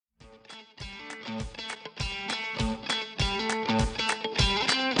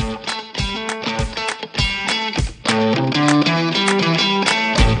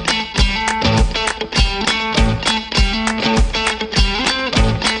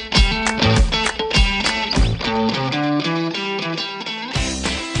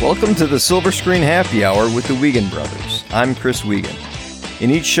Welcome to the Silver Screen Happy Hour with the Wiegand Brothers. I'm Chris Wiegand. In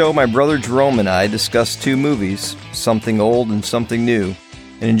each show, my brother Jerome and I discuss two movies, something old and something new,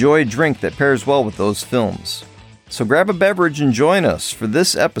 and enjoy a drink that pairs well with those films. So grab a beverage and join us for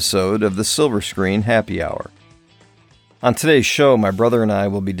this episode of the Silver Screen Happy Hour. On today's show, my brother and I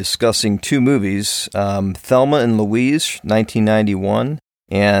will be discussing two movies, Thelma and Louise, 1991,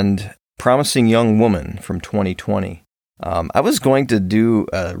 and Promising Young Woman from 2020. I was going to do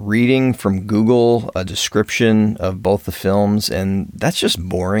a reading from Google, a description of both the films, and that's just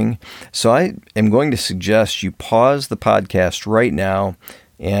boring. So I am going to suggest you pause the podcast right now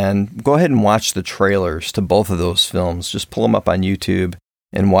and go ahead and watch the trailers to both of those films. Just pull them up on YouTube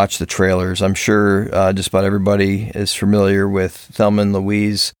and watch the trailers. I'm sure just about everybody is familiar with Thelma and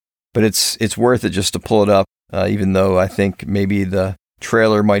Louise, but it's worth it just to pull it up, even though I think maybe the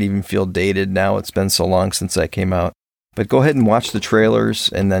trailer might even feel dated now. It's been so long since that came out. But go ahead and watch the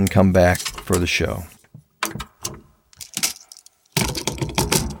trailers and then come back for the show.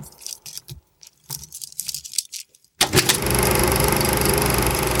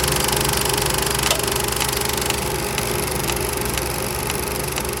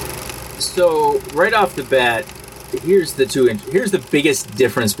 So, right off the bat, here's the biggest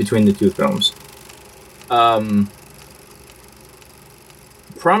difference between the two films.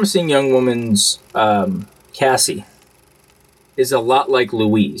 Promising Young Woman's Cassie is a lot like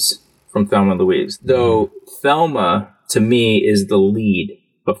Louise from Thelma and Louise, though Thelma, to me, is the lead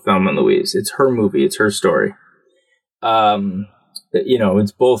of Thelma and Louise. It's her movie. It's her story.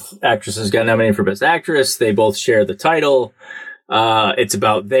 It's both actresses got nominated for Best Actress. They both share the title. It's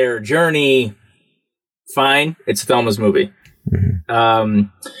about their journey. Fine. It's Thelma's movie. Mm-hmm.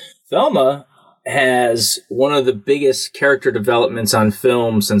 Thelma has one of the biggest character developments on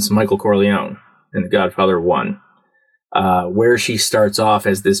film since Michael Corleone in The Godfather 1. Where she starts off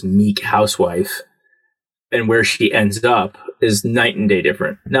as this meek housewife and where she ends up is night and day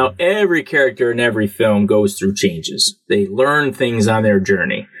different. Now, every character in every film goes through changes. They learn things on their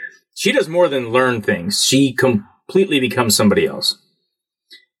journey. She does more than learn things. She completely becomes somebody else.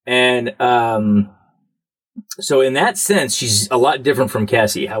 And so in that sense, she's a lot different from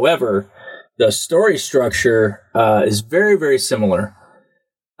Cassie. However, the story structure is very, very similar.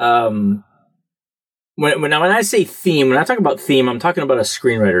 When I say theme, when I talk about theme, I'm talking about a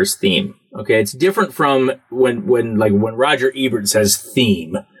screenwriter's theme. Okay, it's different from when Roger Ebert says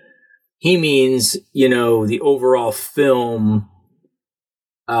theme. He means, the overall film,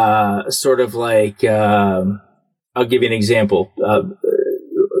 sort of like, I'll give you an example.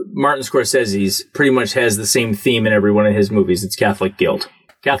 Martin Scorsese's pretty much has the same theme in every one of his movies. It's Catholic guilt.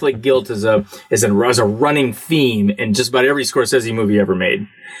 Catholic guilt is a running theme in just about every Scorsese movie ever made.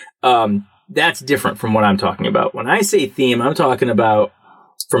 That's different from what I'm talking about. When I say theme, I'm talking about,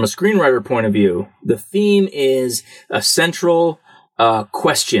 from a screenwriter point of view, the theme is a central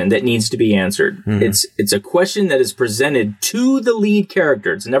question that needs to be answered. Mm-hmm. It's a question that is presented to the lead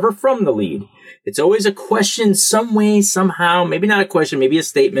character. It's never from the lead. It's always a question some way, somehow. Maybe not a question, maybe a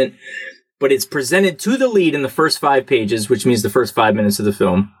statement. But it's presented to the lead in the first 5 pages, which means the first 5 minutes of the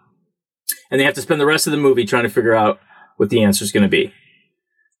film. And they have to spend the rest of the movie trying to figure out what the answer is going to be.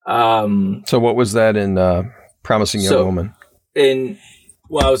 So what was that in Promising Young Woman? I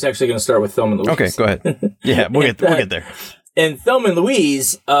was actually going to start with Thelma and Louise. Okay, go ahead. Yeah, we'll get there. In Thelma and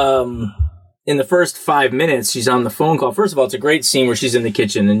Louise, in the first 5 minutes, she's on the phone call. First of all, it's a great scene where she's in the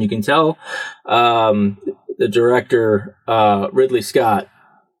kitchen, and you can tell the director, Ridley Scott,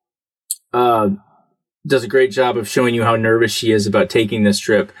 does a great job of showing you how nervous she is about taking this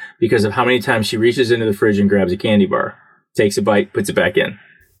trip because of how many times she reaches into the fridge and grabs a candy bar, takes a bite, puts it back in.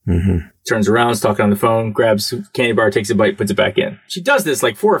 Mm-hmm. Turns around, is talking on the phone, grabs candy bar, takes a bite, puts it back in. She does this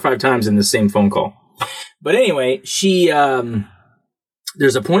like 4 or 5 times in the same phone call. But anyway, she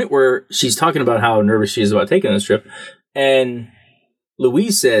there's a point where she's talking about how nervous she is about taking this trip, and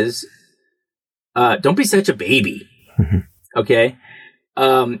Louise says, "Don't be such a baby." Mm-hmm. Okay.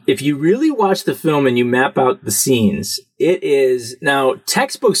 If you really watch the film and you map out the scenes, it is now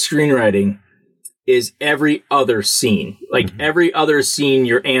textbook screenwriting. Is every other scene. Like every other scene,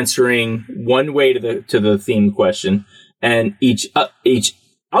 you're answering one way to the theme question, and each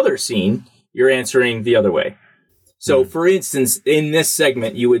other scene, you're answering the other way. So, for instance, in this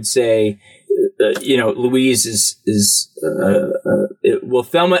segment, you would say, Louise will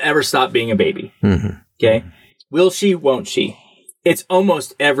Thelma ever stop being a baby? Mm-hmm. Okay. Will she, won't she? It's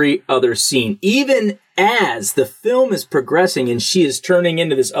almost every other scene. Even as the film is progressing and she is turning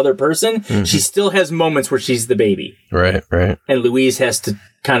into this other person, she still has moments where she's the baby. Right. And Louise has to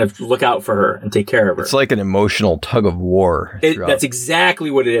kind of look out for her and take care of her. It's like an emotional tug of war. That's exactly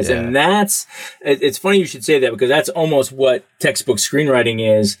what it is. Yeah. And it's funny you should say that, because that's almost what textbook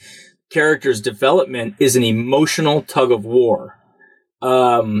screenwriting is. Characters' development is an emotional tug of war.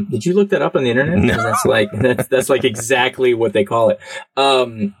 Did you look that up on the internet? No. That's like exactly what they call it.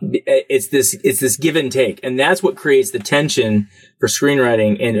 It's this give and take, and that's what creates the tension for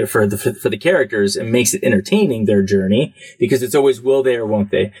screenwriting and for the characters, and makes it entertaining, their journey, because it's always will they or won't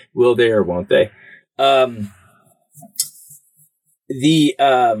they, will they or won't they. I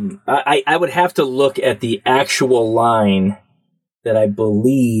would have to look at the actual line that I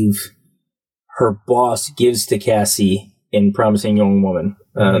believe her boss gives to Cassie in Promising Young Woman,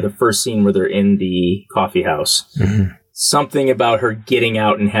 the first scene where they're in the coffee house. Something about her getting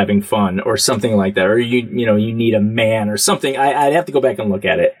out and having fun, or something like that, or you need a man, or something. I'd have to go back and look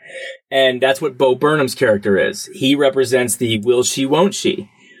at it. And that's what Bo Burnham's character is. He represents the will she, won't she.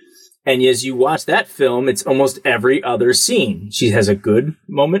 And as you watch that film, it's almost every other scene. She has a good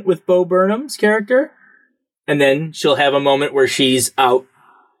moment with Bo Burnham's character, and then she'll have a moment where she's out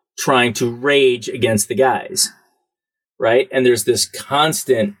trying to rage against the guys. Right? And there's this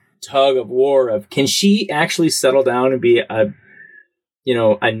constant tug of war of, can she actually settle down and be a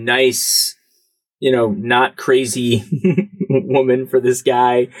nice, not crazy woman for this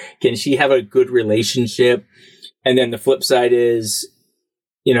guy? Can she have a good relationship? And then the flip side is,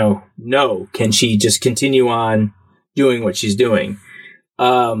 no. Can she just continue on doing what she's doing?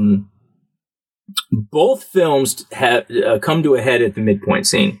 Both films have come to a head at the midpoint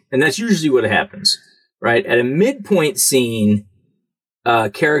scene. And that's usually what happens. Right? At a midpoint scene,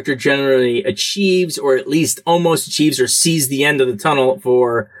 character generally achieves, or at least almost achieves, or sees the end of the tunnel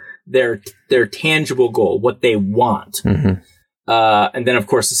for their tangible goal, what they want. And then, of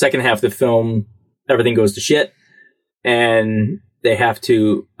course, the second half of the film, everything goes to shit, and they have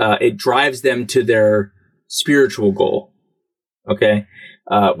to, it drives them to their spiritual goal. Okay?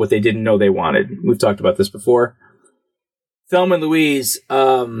 What they didn't know they wanted. We've talked about this before. Thelma and Louise,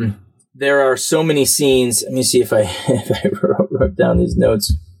 there are so many scenes. Let me see if I wrote down these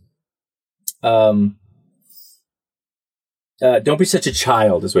notes. Don't be such a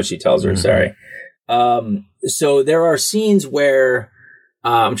child is what she tells her. Sorry. So there are scenes where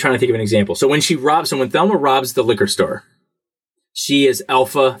I'm trying to think of an example. So when Thelma robs the liquor store, she is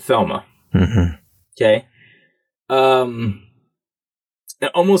Alpha Thelma. Okay.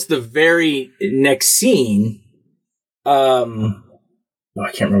 Almost the very next scene, I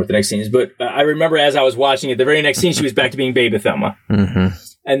can't remember what the next scene is, but I remember as I was watching it, the very next scene, she was back to being Baby Thelma.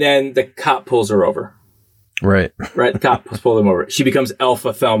 And then the cop pulls her over. Right. The cop pulls him over. She becomes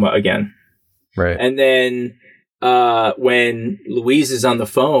Alpha Thelma again. Right. And then when Louise is on the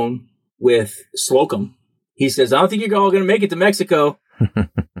phone with Slocum, he says, I don't think you're all going to make it to Mexico.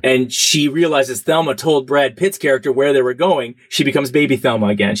 And she realizes Thelma told Brad Pitt's character where they were going. She becomes Baby Thelma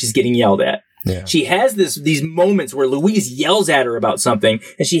again. She's getting yelled at. Yeah. She has these moments where Louise yells at her about something,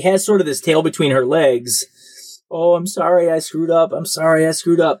 and she has sort of this tail between her legs. Oh, I'm sorry I screwed up.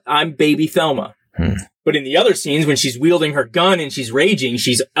 I'm Baby Thelma. But in the other scenes, when she's wielding her gun and she's raging,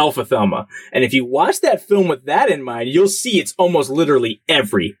 she's Alpha Thelma. And if you watch that film with that in mind, you'll see it's almost literally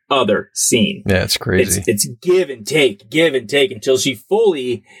every other scene. Yeah, it's crazy. It's give and take until she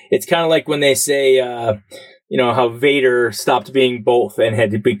fully, it's kind of like when they say, how Vader stopped being both and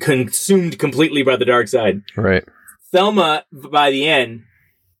had to be consumed completely by the dark side. Right. Thelma, by the end,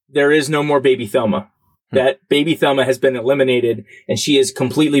 there is no more Baby Thelma. That Baby Thelma has been eliminated, and she has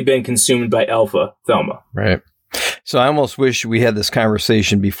completely been consumed by Alpha Thelma. Right. So I almost wish we had this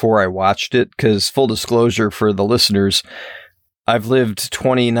conversation before I watched it, because full disclosure for the listeners, I've lived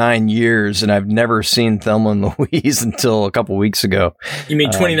 29 years and I've never seen Thelma and Louise until a couple weeks ago. You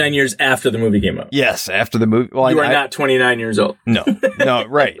mean 29 years after the movie came out? Yes, after the movie. Well, you are not 29 years old. No,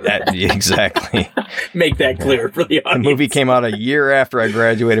 right. Exactly. Make that clear for the audience. The movie came out a year after I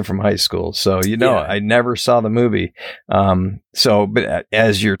graduated from high school. So, I never saw the movie. But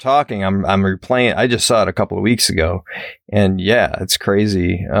as you're talking, I'm replaying. I just saw it a couple of weeks ago. And yeah, it's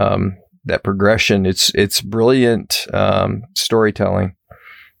crazy. That progression, it's brilliant storytelling,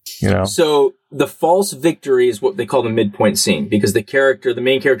 So the false victory is what they call the midpoint scene, because the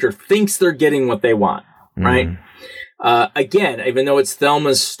main character thinks they're getting what they want, right? Again, even though it's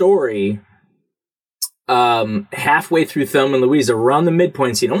Thelma's story, halfway through Thelma and Louise, around the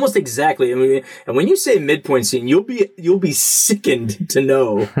midpoint scene, almost exactly. I mean, and when you say midpoint scene, you'll be sickened to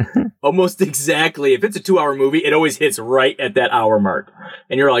know almost exactly. If it's a 2-hour movie, it always hits right at that hour mark,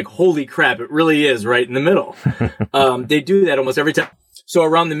 and you're like, "Holy crap! It really is right in the middle." They do that almost every time. So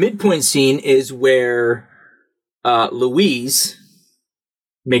around the midpoint scene is where Louise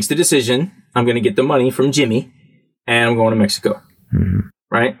makes the decision: I'm going to get the money from Jimmy, and I'm going to Mexico. Mm-hmm.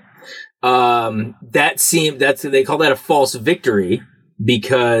 Right. They call that a false victory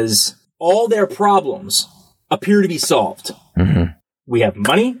because all their problems appear to be solved. Mm-hmm. We have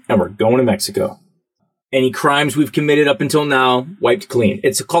money and we're going to Mexico. Any crimes we've committed up until now, wiped clean.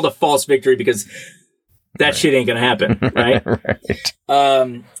 It's called a false victory because that shit ain't going to happen. Right.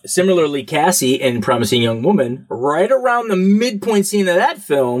 Right. Similarly, Cassie in Promising Young Woman, right around the midpoint scene of that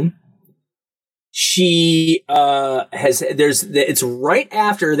film, she it's right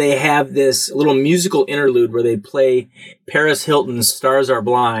after they have this little musical interlude where they play Paris Hilton's Stars Are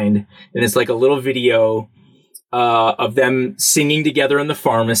Blind, and it's like a little video of them singing together in the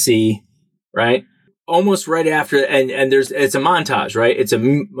pharmacy, right? Almost right after, and it's a montage, right? It's a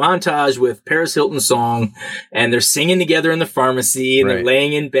montage with Paris Hilton's song, and they're singing together in the pharmacy, and they're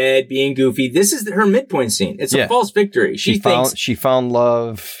laying in bed being goofy. This is her midpoint scene. It's a false victory. She found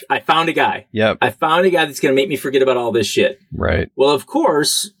love. I found a guy. Yep. I found a guy that's going to make me forget about all this shit. Right. Well, of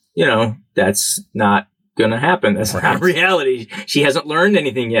course, that's not going to happen. That's not reality. She hasn't learned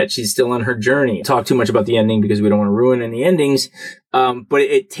anything yet. She's still on her journey. Talk too much about the ending because we don't want to ruin any endings. But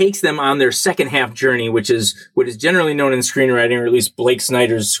it takes them on their second half journey, which is what is generally known in screenwriting, or at least Blake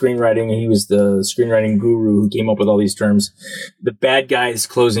Snyder's screenwriting. He was the screenwriting guru who came up with all these terms. The bad guys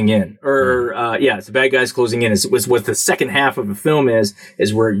closing in, it's the bad guys closing in is what the second half of the film is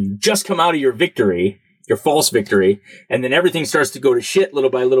where you just come out of your victory, your false victory, and then everything starts to go to shit little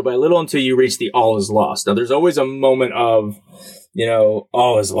by little by little until you reach the all is lost. Now, there's always a moment of,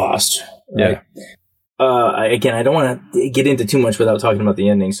 all is lost. Right? Yeah. Again, I don't want to get into too much without talking about the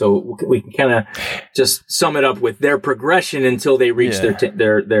ending, so we can kind of just sum it up with their progression until they reach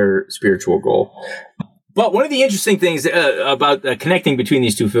their spiritual goal. But one of the interesting things about connecting between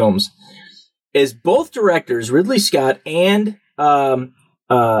these two films is both directors, Ridley Scott and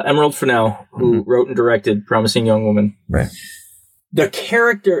Emerald Fennell, who wrote and directed Promising Young Woman. Right.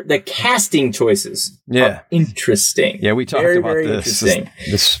 The casting choices are interesting. Yeah, we talked about this. This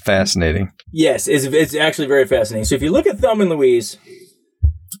is fascinating. Yes, it's actually very fascinating. So if you look at Thelma and Louise,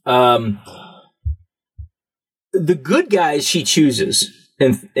 the good guys she chooses,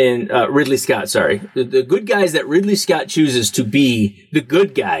 in Ridley Scott, the good guys that Ridley Scott chooses to be the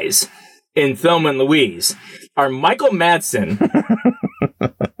good guys in Thelma and Louise are Michael Madsen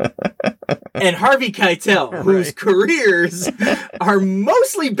and Harvey Keitel, whose careers are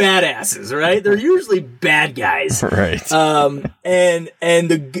mostly badasses, right? They're usually bad guys, right? And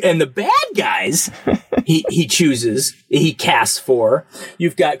the bad guys he casts for.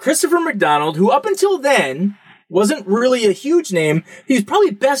 You've got Christopher McDonald, who up until then wasn't really a huge name. He's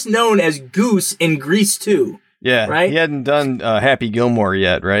probably best known as Goose in Grease 2. Yeah, right. He hadn't done Happy Gilmore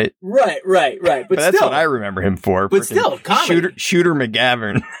yet, right? Right. But that's still, what I remember him for. But still, comedy. Shooter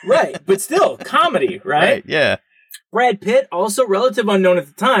McGavin. Right, but still, comedy, right? Yeah. Brad Pitt, also relative unknown at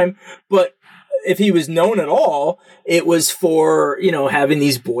the time, but if he was known at all, it was for, having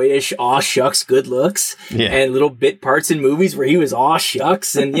these boyish, aw shucks good looks and little bit parts in movies where he was aw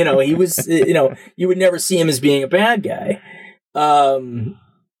shucks, and, he was, you would never see him as being a bad guy.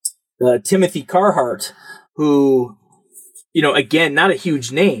 Timothy Carhart, who, again, not a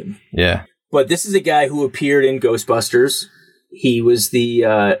huge name. Yeah. But this is a guy who appeared in Ghostbusters. He was the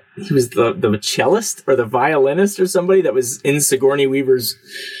cellist or the violinist or somebody that was in Sigourney Weaver's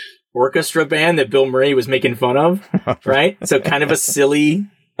orchestra band that Bill Murray was making fun of, right? So kind of a silly.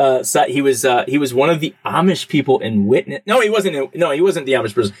 He was one of the Amish people in Witness. No, he wasn't the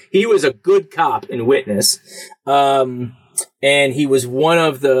Amish person. He was a good cop in Witness, and he was one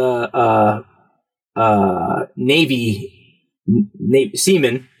of the Navy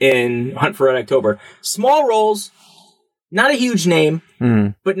seamen in Hunt for Red October. Small roles, not a huge name,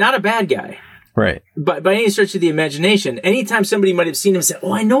 but not a bad guy. Right. But by any stretch of the imagination, anytime somebody might have seen him and said,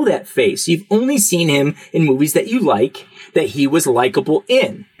 "Oh, I know that face," you've only seen him in movies that you like, that he was likable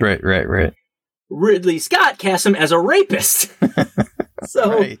in. Right. Ridley Scott casts him as a rapist.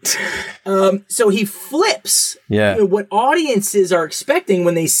 So he flips what audiences are expecting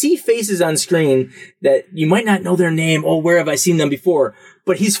when they see faces on screen that you might not know their name. Oh, where have I seen them before?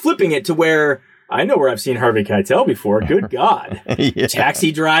 But he's flipping it to where I know where I've seen Harvey Keitel before. Good God.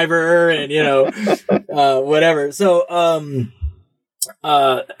 Taxi Driver and, whatever. So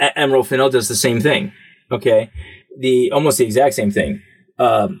Emerald Fennell does the same thing. Okay. Almost the exact same thing.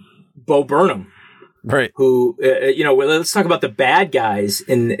 Bo Burnham. Right. Who, let's talk about the bad guys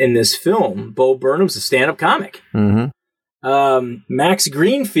in this film. Bo Burnham's a stand-up comic. Mm-hmm. Max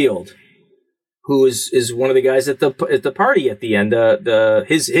Greenfield, who is one of the guys at the party at the end,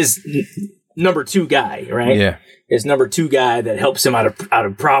 his number 2 guy, right? Yeah. His number 2 guy that helps him out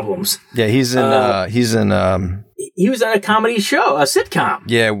of problems. Yeah, he was on a comedy show, a sitcom.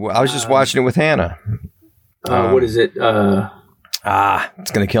 Yeah, I was just watching it with Hannah. What is it?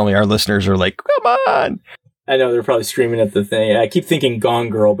 It's going to kill me. Our listeners are like, come on. I know they're probably screaming at the thing. I keep thinking Gone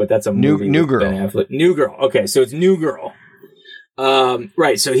Girl, but that's a movie. New Girl. Ben Affleck. New Girl. Okay, so it's New Girl.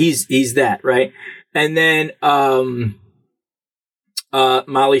 Right. So he's that, right? And then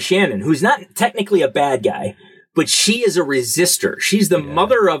Molly Shannon, who's not technically a bad guy, but she is a resistor. She's the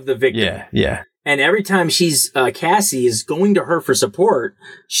mother of the victim. Yeah. Yeah. And every time Cassie is going to her for support,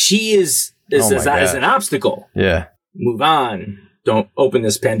 she is an obstacle. Yeah. Move on. Don't open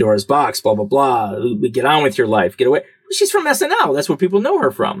this Pandora's box, blah, blah, blah. Get on with your life. Get away. She's from SNL. That's where people know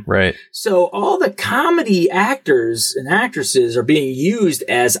her from. Right. So all the comedy actors and actresses are being used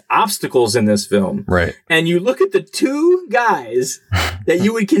as obstacles in this film. Right. And you look at the 2 guys that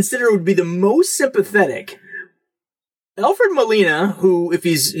you would consider would be the most sympathetic. Alfred Molina, who, if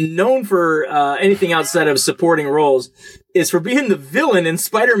he's known for anything outside of supporting roles, is for being the villain in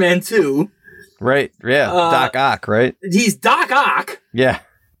Spider-Man 2. Right. Yeah. Doc Ock, right? He's Doc Ock. Yeah.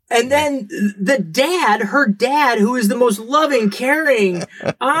 And then her dad, who is the most loving, caring,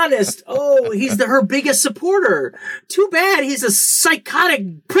 honest. He's her biggest supporter. Too bad he's a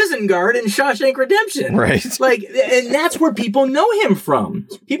psychotic prison guard in Shawshank Redemption. Right. And that's where people know him from.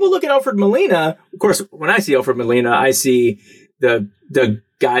 People look at Alfred Molina. Of course, when I see Alfred Molina, I see the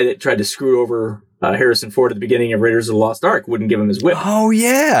guy that tried to screw over Harrison Ford at the beginning of Raiders of the Lost Ark, wouldn't give him his whip. Oh,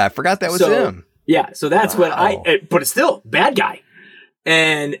 yeah. I forgot that was him. Yeah. So that's what but it's still bad guy.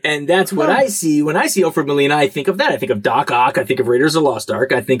 And that's what I see. When I see Alfred Molina, I think of that. I think of Doc Ock. I think of Raiders of the Lost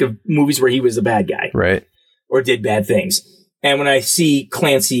Ark. I think of movies where he was a bad guy. Right. Or did bad things. And when I see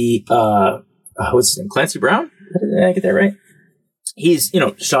Clancy, what's his name? Clancy Brown? Did I get that right? He's,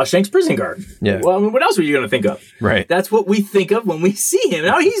 Shawshank's prison guard. Yeah. Well, I mean, what else were you going to think of? Right. That's what we think of when we see him.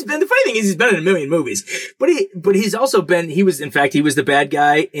 Now, the funny thing is he's been in a million movies, but he's also he was the bad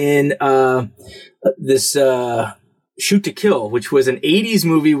guy in, this, Shoot to Kill, which was an 80s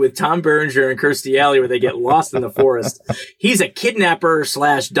movie with Tom Berenger and Kirstie Alley where they get lost in the forest. He's a kidnapper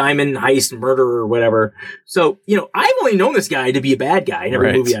 / diamond heist murderer or whatever. So, I've only known this guy to be a bad guy in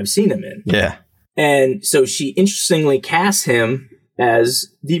every movie I've seen him in. Yeah. And so she interestingly casts him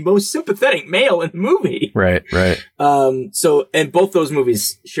as the most sympathetic male in the movie. Right, right. And both those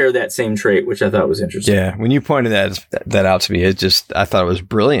movies share that same trait, which I thought was interesting. Yeah, when you pointed that out to me, I thought it was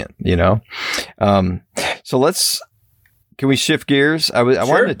brilliant, So can we shift gears? I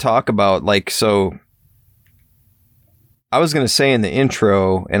wanted to talk about, I was going to say in the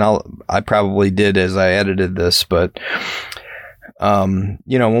intro, and I probably did as I edited this, but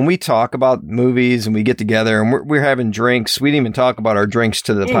when we talk about movies and we get together and we're having drinks, we didn't even talk about our drinks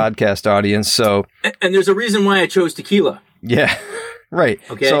to the podcast audience. So, and there's a reason why I chose tequila. Yeah, right.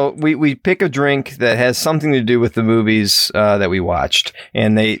 Okay. So we pick a drink that has something to do with the movies that we watched,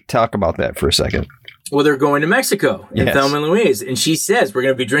 and they talk about that for a second. Well, they're going to Mexico in Thelma and Louise, and she says, we're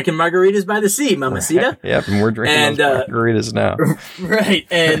going to be drinking margaritas by the sea, mamacita. Yep, and we're drinking those margaritas now. Right,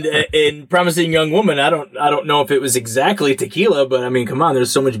 and in Promising Young Woman, I don't know if it was exactly tequila, but I mean, come on, there's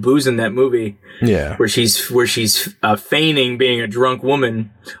so much booze in that movie. Yeah. Where she's feigning being a drunk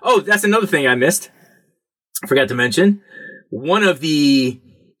woman. Oh, that's another thing I missed. I forgot to mention. One of the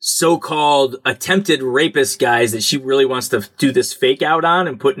so-called attempted rapist guys that she really wants to do this fake out on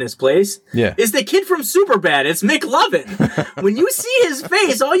and put in his place is the kid from Superbad. It's McLovin. When you see his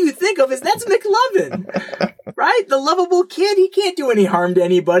face, all you think of is that's McLovin, right? The lovable kid. He can't do any harm to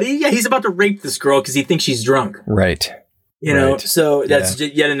anybody. Yeah, he's about to rape this girl because he thinks she's drunk. Right. So that's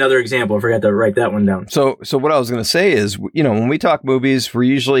yet another example. I forgot to write that one down. So what I was going to say is, when we talk movies, we're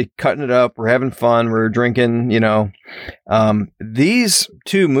usually cutting it up. We're having fun. We're drinking, these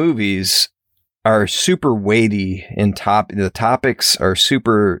two movies are super weighty the topics are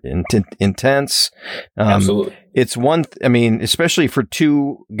super intense. Absolutely. It's especially for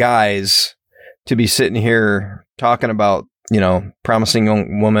two guys to be sitting here talking about, Promising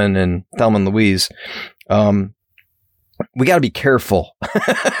Young Woman and Thelma and Louise. We got to be careful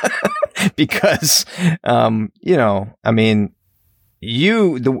because, the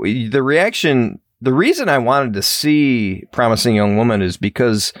reaction, the reason I wanted to see Promising Young Woman is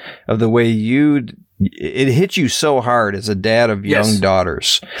because of the way you it hit you so hard as a dad of young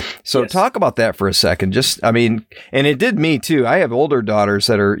daughters. So talk about that for a second. And it did me too. I have older daughters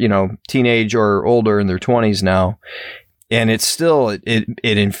that are, teenage or older in their 20s now. And it's still, it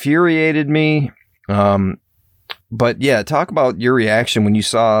infuriated me. But yeah, talk about your reaction when you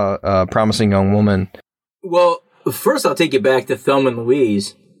saw Promising Young Woman. Well, first I'll take you back to Thelma and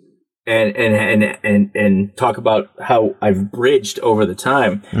Louise. And talk about how I've bridged over the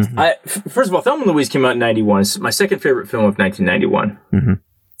time. Mm-hmm. First of all, Thelma and Louise came out in 91. It's my second favorite film of 1991. Mm-hmm.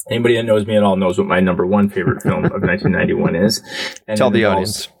 Anybody that knows me at all knows what my number one favorite film of 1991 is. And tell the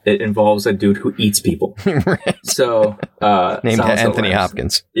audience. It involves a dude who eats people. Right. So, named Anthony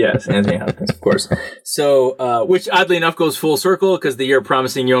Hopkins. Yes, Anthony Hopkins, of course. So, which oddly enough goes full circle because the year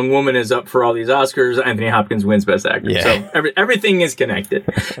Promising Young Woman is up for all these Oscars. Anthony Hopkins wins Best Actor. Yeah. So everything is connected.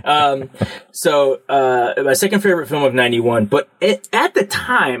 My second favorite film of 91. But at the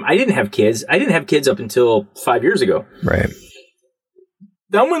time, I didn't have kids. I didn't have kids up until 5 years ago. Right.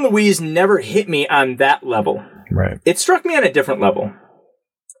 Thelma and Louise never hit me on that level. Right. It struck me on a different level.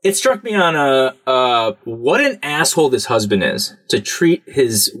 It struck me on what an asshole this husband is to treat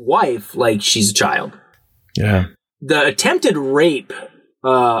his wife like she's a child. Yeah. The attempted rape,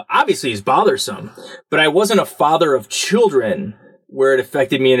 obviously is bothersome, but I wasn't a father of children where it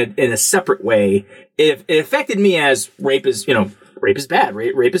affected me in a separate way. It affected me as rape is, rape is bad.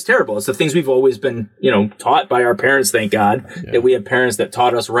 Rape is terrible. It's the things we've always been, taught by our parents, thank God, that we have parents that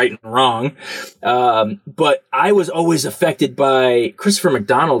taught us right and wrong. But I was always affected by Christopher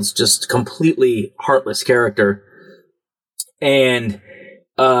McDonald's just completely heartless character. And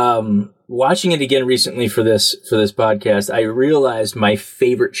watching it again recently for this podcast, I realized my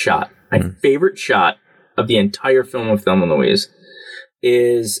favorite shot of the entire film of Thelma and Louise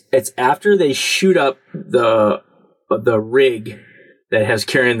is it's after they shoot up the rig that has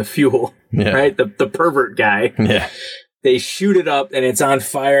carrying the fuel, right? The pervert guy. Yeah. They shoot it up and it's on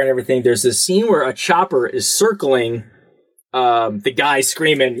fire and everything. There's this scene where a chopper is circling the guy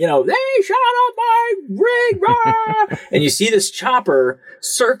screaming, they shot up my rig, rah! And you see this chopper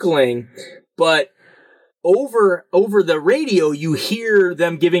circling, but over the radio, you hear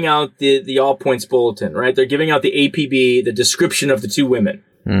them giving out the all points bulletin, right? They're giving out the APB, the description of the two women.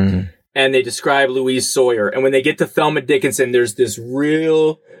 Mm-hmm. And they describe Louise Sawyer. And when they get to Thelma Dickinson, there's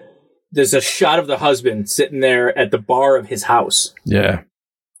a shot of the husband sitting there at the bar of his house. Yeah.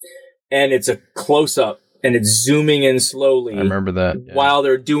 And it's a close up and it's zooming in slowly. I remember that. Yeah. While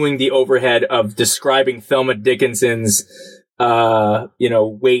they're doing the overhead of describing Thelma Dickinson's,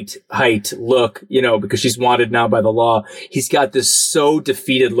 weight, height, look, because she's wanted now by the law. He's got this so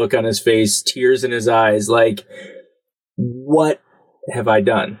defeated look on his face, tears in his eyes, like, what have I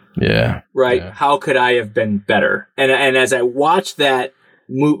done? Yeah. Right? Yeah. How could I have been better? And as I watched that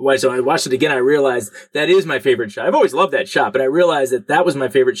movie, so I watched it again, I realized that is my favorite shot. I've always loved that shot, but I realized that was my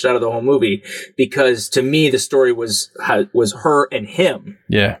favorite shot of the whole movie because to me, the story was her and him.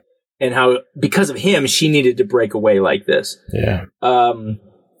 Yeah. And how, because of him, she needed to break away like this. Yeah. And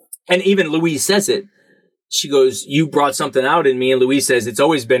even Louise says it. She goes, "You brought something out in me." And Louise says, "It's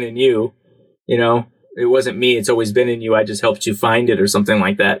always been in you. It wasn't me. It's always been in you. I just helped you find it," or something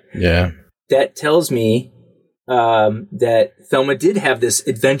like that. Yeah. That tells me that Thelma did have this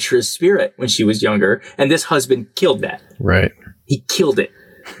adventurous spirit when she was younger, and this husband killed that. Right. He killed it.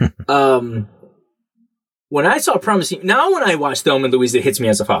 When I saw Promising, now when I watch Thelma and Louise, it hits me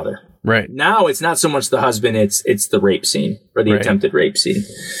as a father. Right. Now it's not so much the husband, it's the rape scene or the attempted rape scene.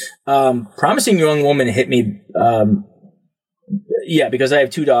 Promising Young Woman hit me, because I have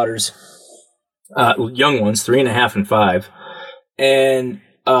two daughters. Young ones, 3.5 and 5. And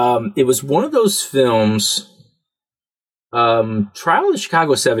it was one of those films. Trial of the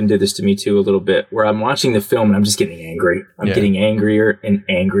Chicago 7 did this to me too a little bit, where I'm watching the film and I'm just getting angry. I'm getting angrier and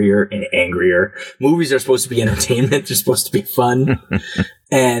angrier and angrier. Movies are supposed to be entertainment. They're supposed to be fun.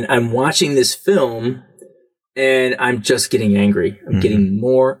 And I'm watching this film and I'm just getting angry. I'm getting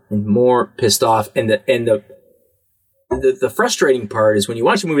more and more pissed off. And the frustrating part is when you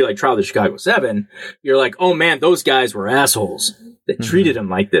watch a movie like Trial of the Chicago 7, you're like, oh man, those guys were assholes that treated him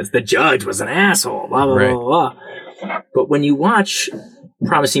like this. The judge was an asshole, blah, blah, blah, blah. But when you watch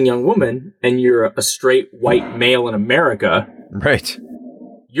Promising Young Woman and you're a straight white male in America, right,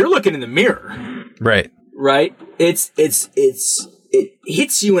 you're looking in the mirror. Right. Right? It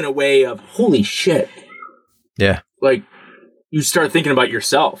hits you in a way of, holy shit. Yeah. Like, you start thinking about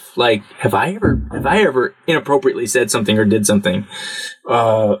yourself. Like, have I ever inappropriately said something or did something?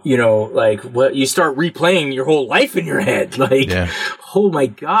 Like what you start replaying your whole life in your head. Like, oh my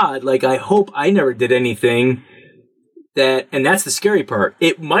God, like I hope I never did anything that, and that's the scary part.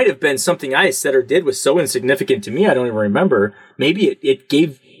 It might have been something I said or did was so insignificant to me, I don't even remember. Maybe it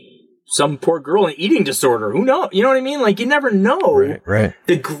gave some poor girl an eating disorder. Who knows? You know what I mean? Like, you never know right.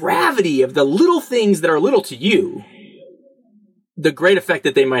 The gravity of the little things that are little to you, the great effect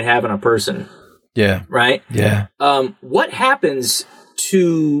that they might have on a person. Yeah. Right? Yeah. What happens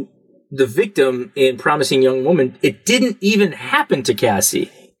to the victim in Promising Young Woman? It didn't even happen to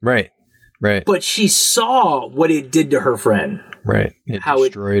Cassie. Right. But she saw what it did to her friend. Right. It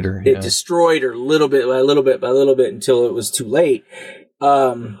destroyed her. It destroyed her little bit by little bit until it was too late.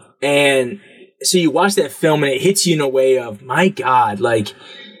 And so you watch that film and it hits you in a way of, my God, like,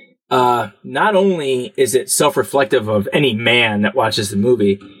 not only is it self-reflective of any man that watches the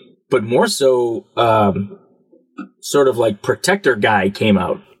movie, but more so, sort of like protector guy came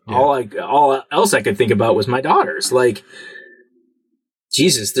out. Yeah. All else I could think about was my daughters. Like,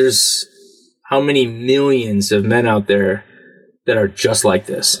 Jesus, there's how many millions of men out there that are just like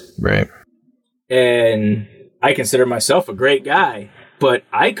this. Right. And I consider myself a great guy, but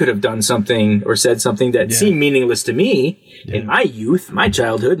I could have done something or said something that seemed meaningless to me in my youth, my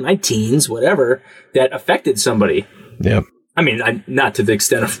childhood, my teens, whatever, that affected somebody. Yep. I mean, not to the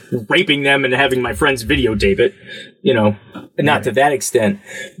extent of raping them and having my friends videotape it, not to that extent,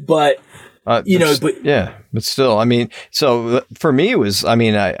 but, but still, I mean, so for me, it was, I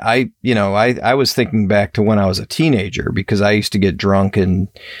mean, I was thinking back to when I was a teenager, because I used to get drunk and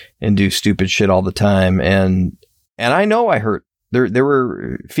do stupid shit all the time. And I know I hurt, there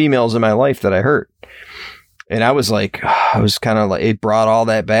were females in my life that I hurt. And I was like, I was kind of like, it brought all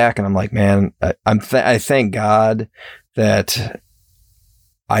that back. And I'm like, man, I thank God that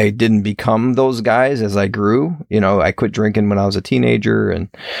I didn't become those guys as I grew. I quit drinking when I was a teenager and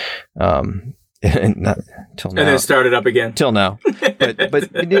not till now. And then started up again. Till now.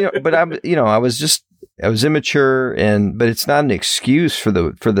 But I was immature, but it's not an excuse for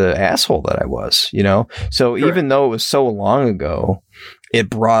the asshole that I was, So Correct. Even though it was so long ago, it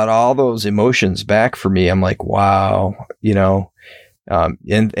brought all those emotions back for me. I'm like, wow, but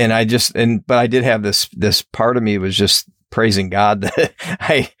I did have this part of me was just praising God that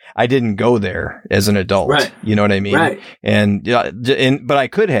I didn't go there as an adult. Right. You know what I mean? Right. But I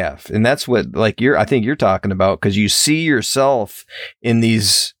could have, and that's what I think you're talking about, because you see yourself in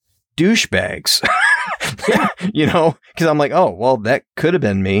these douchebags, because I'm like, oh, well, that could have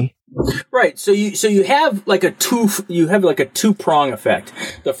been me. Right. So you have like a two-prong effect.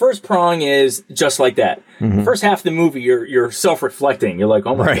 The first prong is just like that. Mm-hmm. The first half of the movie, you're self-reflecting. You're like,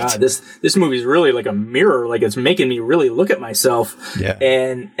 oh my God, this movie is really like a mirror. Like, it's making me really look at myself. Yeah.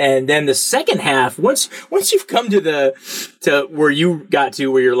 And then the second half, once you've come to where you got to,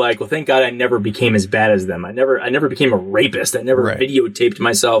 where you're like, well, thank God I never became as bad as them. I never became a rapist. I never videotaped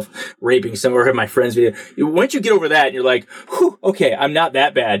myself raping someone or had my friends video. Once you get over that, and you're like, whew, okay, I'm not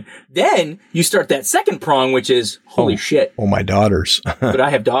that bad. Then you start that second prong, which is, holy shit. Oh, my daughters. But I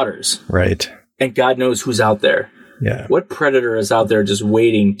have daughters. Right. And God knows who's out there. Yeah. What predator is out there just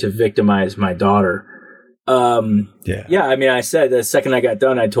waiting to victimize my daughter? Yeah. I mean, I said the second I got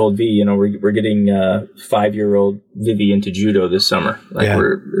done, I told V, we're getting 5-year-old Vivi into judo this summer. Like, I'm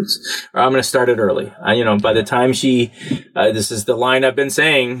going to start it early. By the time this is the line I've been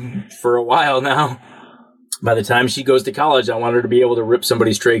saying for a while now. By the time she goes to college, I want her to be able to rip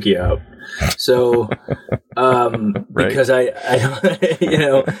somebody's trachea out. So, because I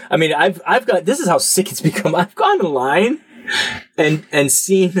mean, I've got, this is how sick it's become. I've gone online and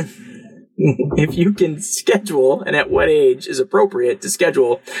seen if you can schedule, and at what age is appropriate to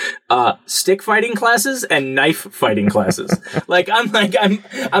schedule, stick fighting classes and knife fighting classes. I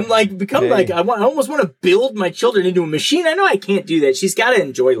almost want to build my children into a machine. I know I can't do that. She's got to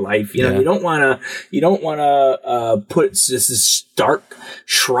enjoy life. You don't want to put this dark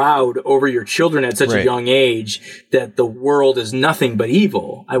shroud over your children at such a young age that the world is nothing but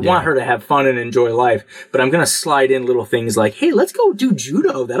evil. I want her to have fun and enjoy life, but I'm going to slide in little things like, hey, let's go do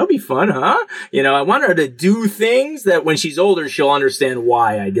judo. That'll be fun, huh? I want her to do things that when she's older, she'll understand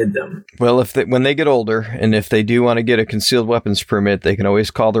why I did them. Well, when they get older, and if they do want to get a concealed weapons permit, they can always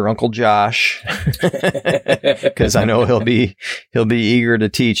call their Uncle Josh, because I know he'll be eager to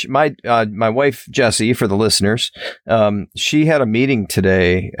teach. My wife, Jessie, for the listeners, she had a meeting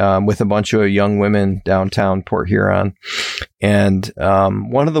today with a bunch of young women downtown Port Huron. And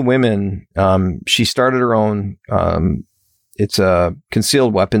one of the women, she started her own, it's a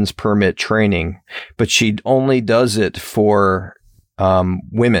concealed weapons permit training, but she only does it for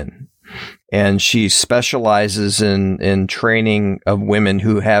women. and she specializes in training of women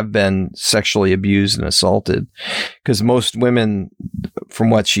who have been sexually abused and assaulted. Because most women, from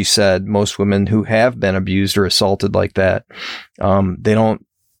what she said, most women who have been abused or assaulted like that,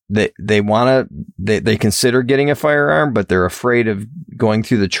 they consider getting a firearm, but they're afraid of going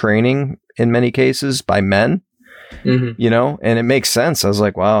through the training in many cases by men. Mm-hmm. And it makes sense. I was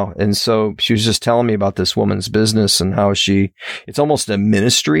like, wow. And so she was just telling me about this woman's business and how it's almost a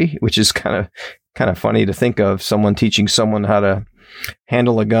ministry, which is kind of funny to think of, someone teaching someone how to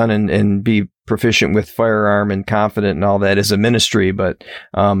handle a gun and be proficient with firearm and confident and all that is a ministry. But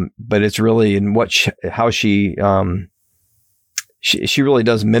it's really in how she really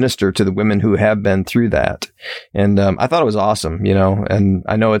does minister to the women who have been through that. And I thought it was awesome, and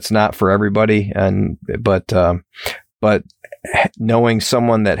I know it's not for everybody, but knowing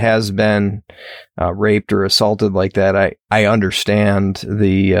someone that has been raped or assaulted like that, I understand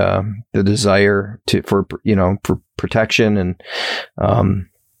the desire for protection. And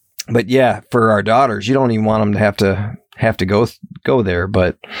but yeah, for our daughters, you don't even want them to have to go there,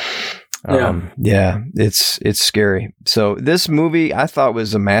 but it's scary. So this movie I thought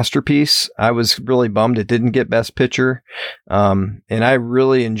was a masterpiece. I was really bummed it didn't get Best Picture. And I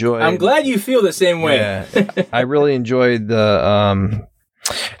really enjoyed. I'm glad you feel the same way. Yeah, I really enjoyed the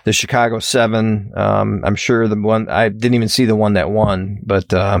Chicago 7. I'm sure the one, I didn't even see the one that won,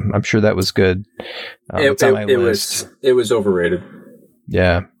 but I'm sure that was good. It's on my list. It was overrated.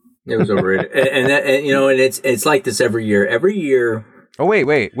 Yeah, it was overrated, and it's like this every year. Every year. Oh,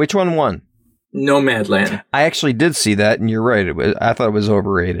 wait. Which one won? Nomadland. I actually did see that, and you're right. I thought it was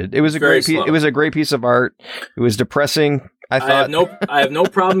overrated. It was a great piece. It was a great piece of art. It was depressing. I thought. I have no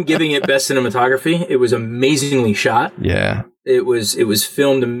problem giving it best cinematography. It was amazingly shot. Yeah. It was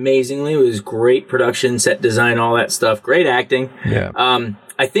filmed amazingly. It was great production, set design, all that stuff. Great acting. Yeah.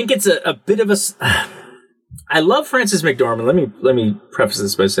 I think it's a bit of a. I love Frances McDormand. Let me preface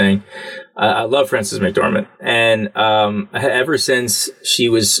this by saying I love Frances McDormand, and ever since she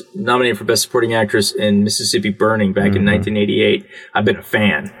was nominated for Best Supporting Actress in Mississippi Burning back in 1988, I've been a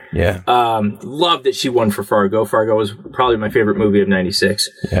fan. Yeah, love that she won for Fargo. Fargo was probably my favorite movie of '96.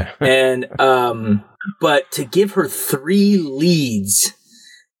 Yeah, and but to give her 3 leads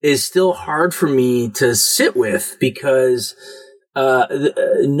is still hard for me to sit with because.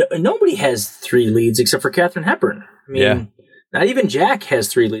 Nobody has 3 leads except for Katharine Hepburn. I mean, Not even Jack has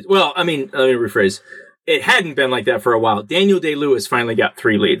 3 leads. Well, I mean, let me rephrase. It hadn't been like that for a while. Daniel Day-Lewis finally got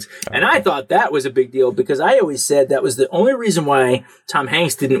 3 leads. And I thought that was a big deal because I always said that was the only reason why Tom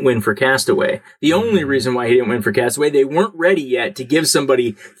Hanks didn't win for Castaway. The only reason why he didn't win for Castaway, they weren't ready yet to give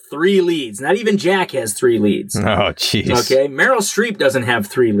somebody 3 leads. Not even Jack has 3 leads. Oh, jeez. Okay? Meryl Streep doesn't have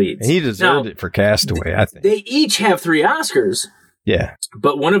 3 leads. He deserved it for Castaway, I think. They each have 3 Oscars. Yeah.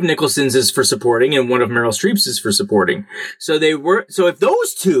 But one of Nicholson's is for supporting and one of Meryl Streep's is for supporting. So if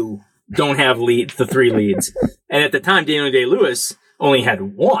those 2 don't have the 3 leads, and at the time Daniel Day-Lewis only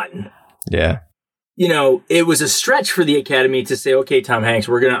had 1. Yeah. It was a stretch for the Academy to say, okay, Tom Hanks,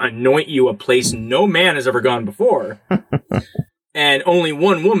 we're going to anoint you a place no man has ever gone before. And only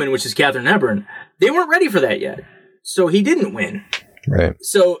 1 woman, which is Katharine Hepburn. They weren't ready for that yet. So he didn't win. Right.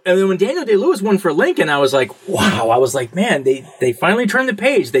 So, and then when Daniel Day-Lewis won for Lincoln, I was like, wow. I was like, man, they finally turned the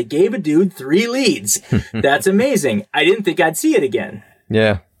page. They gave a dude 3 leads. That's amazing. I didn't think I'd see it again.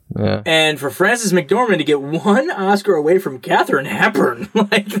 Yeah. Yeah. And for Frances McDormand to get 1 Oscar away from Katharine Hepburn,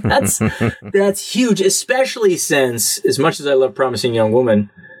 that's huge, especially since, as much as I love Promising Young Woman,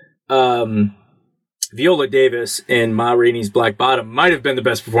 Viola Davis in Ma Rainey's Black Bottom might have been the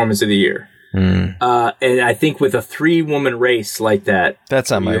best performance of the year. And I think with a 3-woman race like that,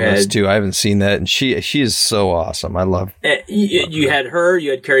 that's on my list too. I haven't seen that, and she is so awesome. I love. You had her.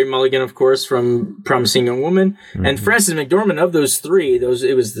 You had Carey Mulligan, of course, from Promising Young Woman, and Frances McDormand. Of those 3,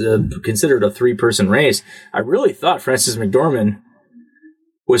 it was considered a 3-person race. I really thought Frances McDormand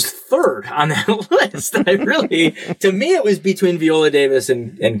was 3rd on that list. To me, it was between Viola Davis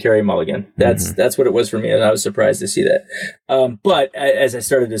and Carey Mulligan. That's what it was for me, and I was surprised to see that. But as I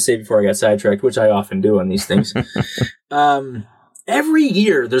started to say before I got sidetracked, which I often do on these things, every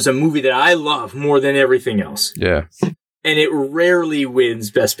year there's a movie that I love more than everything else. Yeah. And it rarely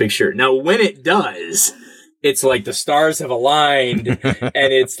wins Best Picture. Now, when it does, it's like the stars have aligned, and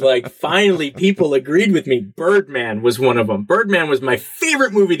it's like finally people agreed with me. Birdman was one of them. Birdman was my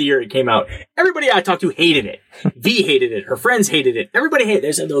favorite movie the year it came out. Everybody I talked to hated it. V hated it. Her friends hated it. Everybody hated it.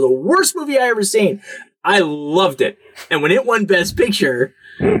 They said they were the worst movie I ever seen. I loved it. And when it won Best Picture,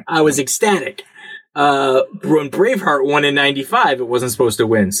 I was ecstatic. When Braveheart won in 95, it wasn't supposed to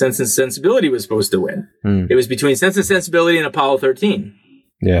win. Sense and Sensibility was supposed to win. It was between Sense and Sensibility and Apollo 13.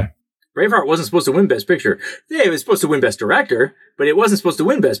 Yeah. Braveheart wasn't supposed to win Best Picture. Yeah, it was supposed to win Best Director, but it wasn't supposed to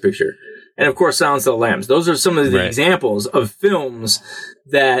win Best Picture. And of course, Silence of the Lambs. Those are some of the examples of films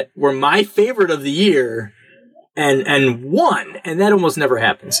that were my favorite of the year and won, and that almost never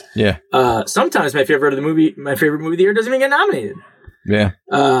happens. Yeah. Sometimes my favorite movie of the year doesn't even get nominated. Yeah.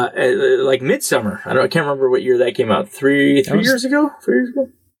 Like Midsummer. I can't remember what year that came out. 3 years ago? 4 years ago?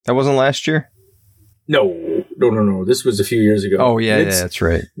 That wasn't last year? No. This was a few years ago. Oh, yeah, that's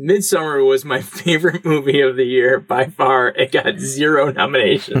right. Midsummer was my favorite movie of the year by far. It got 0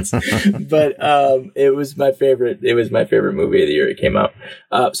 nominations, but it was my favorite. It was my favorite movie of the year. It came out.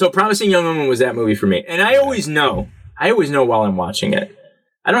 So Promising Young Woman was that movie for me, and I always know while I'm watching it.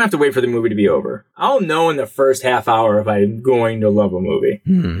 I don't have to wait for the movie to be over. I'll know in the first half hour if I'm going to love a movie.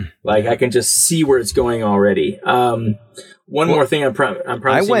 Like I can just see where it's going already. One more thing I'm promising.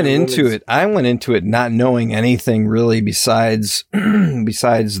 I went into it not knowing anything really besides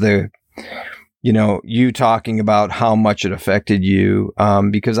the, you talking about how much it affected you.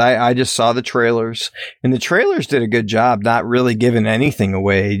 Because I just saw the trailers, and the trailers did a good job not really giving anything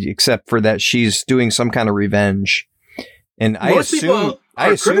away except for that she's doing some kind of revenge. And I assumed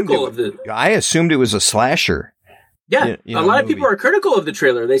it was a slasher. Yeah, a lot of people are critical of the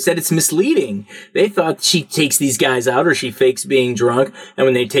trailer. They said it's misleading. They thought she takes these guys out or she fakes being drunk, and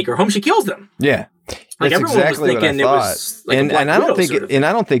when they take her home, she kills them. Yeah, like everyone exactly was thinking it was like and I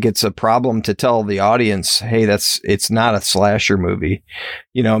don't think it's a problem to tell the audience, hey, it's not a slasher movie.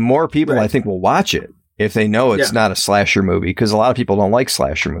 More people I think will watch it if they know it's not a slasher movie, because a lot of people don't like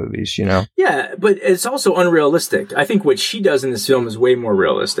slasher movies. Yeah, but it's also unrealistic. I think what she does in this film is way more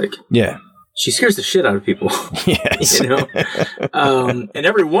realistic. Yeah. She scares the shit out of people. Yes. And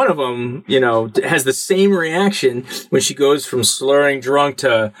every one of them, has the same reaction when she goes from slurring drunk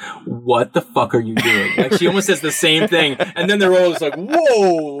to, what the fuck are you doing? Like she almost says the same thing. And then they're all just like,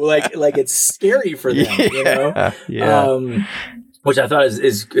 whoa, like it's scary for them, Yeah. Which I thought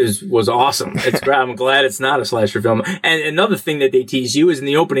was awesome. I'm glad it's not a slasher film. And another thing that they tease you is in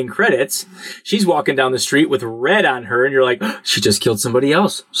the opening credits, she's walking down the street with red on her, and you're like, oh, she just killed somebody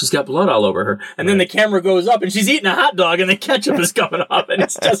else. She's got blood all over her. And then the camera goes up, and she's eating a hot dog, and the ketchup is coming off, and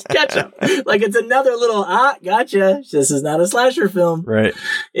it's just ketchup. Like it's another little gotcha. This is not a slasher film, right?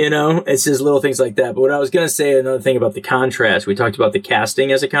 It's just little things like that. But what I was gonna say, another thing about the contrast, we talked about the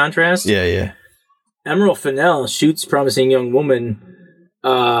casting as a contrast. Yeah. Emerald Fennell shoots Promising Young Woman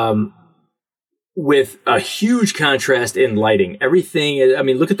with a huge contrast in lighting. Everything is,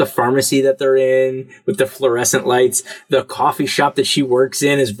 look at the pharmacy that they're in with the fluorescent lights. The coffee shop that she works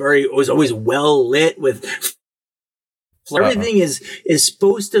in was always well lit with everything is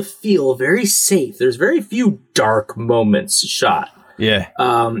supposed to feel very safe. There's very few dark moments shot. Yeah.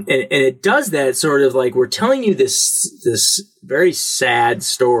 And it does that sort of like, we're telling you this very sad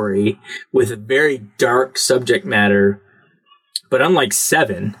story with a very dark subject matter, but unlike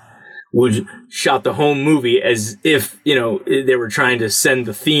Seven, which shot the whole movie as if, they were trying to send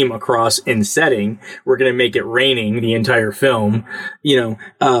the theme across in setting, we're going to make it raining the entire film. They're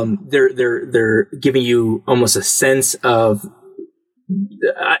giving you almost a sense of,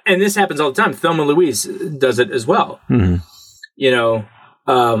 and this happens all the time. Thelma Louise does it as well. Mm-hmm.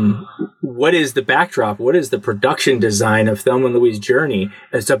 What is the backdrop? What is the production design of Thelma and Louise's journey?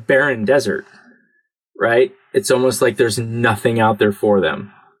 It's a barren desert, right? It's almost like there's nothing out there for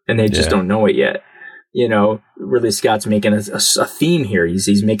them, and they just don't know it yet. Ridley Scott's making a theme here.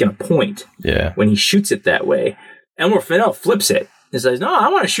 He's making a point when he shoots it that way. Emerald Fennell flips it and says, no, I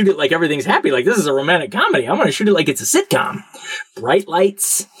want to shoot it like everything's happy. Like this is a romantic comedy. I want to shoot it like it's a sitcom. Bright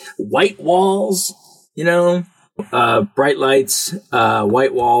lights, white walls, bright lights,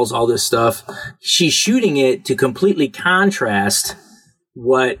 white walls, all this stuff. She's shooting it to completely contrast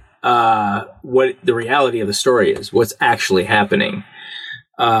what the reality of the story is, what's actually happening.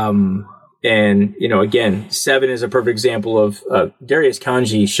 Again, Seven is a perfect example of, Darius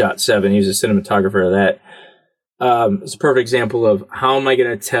Kanji shot Seven. He was a cinematographer of that. It's a perfect example of how am I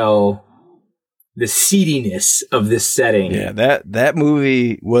going to tell the seediness of this setting. Yeah, that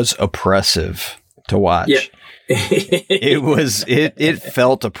movie was oppressive to watch. Yeah. It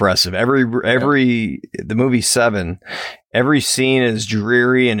felt oppressive. The movie Seven, every scene is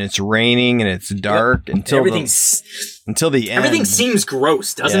dreary and it's raining and it's dark until the end. Everything seems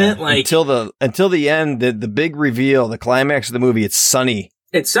gross, doesn't it? Like until the end, the big reveal, the climax of the movie, it's sunny.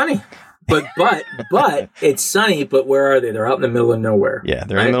 It's sunny. But it's sunny, but where are they? They're out in the middle of nowhere. Yeah,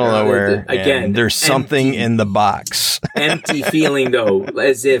 they're in the middle of nowhere. Again, there's something in the box. Empty feeling, though,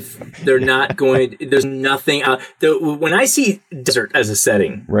 as if they're not going to, there's nothing out. When I see desert as a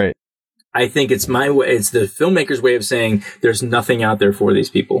setting, right, I think it's the filmmaker's way of saying there's nothing out there for these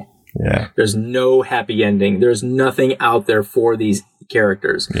people. Yeah. There's no happy ending. There's nothing out there for these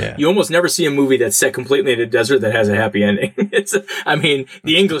characters. Yeah. You almost never see a movie that's set completely in a desert that has a happy ending. The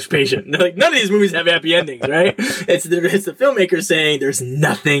English Patient. Like, none of these movies have happy endings, right? It's the filmmaker saying there's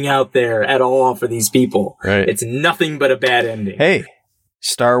nothing out there at all for these people. Right. It's nothing but a bad ending. Hey,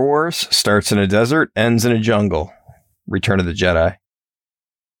 Star Wars starts in a desert, ends in a jungle. Return of the Jedi.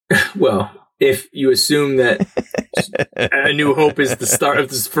 Well, if you assume that A New Hope is the start of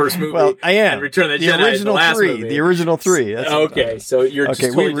this first movie, well, I am. and Return of the Jedi is the last movie. The original three. That's okay, so you're just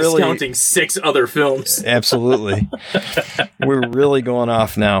totally discounting 6 other films. Absolutely. We're really going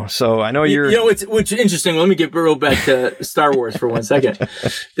off now. So I know you're... You know, what's interesting, let me get real back to Star Wars for 1 second,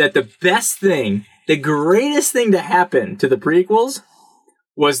 that the greatest thing to happen to the prequels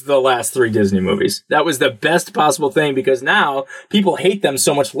was the last 3 Disney movies. That was the best possible thing, because now people hate them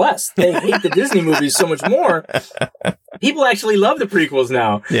so much less. They hate the Disney movies so much more. People actually love the prequels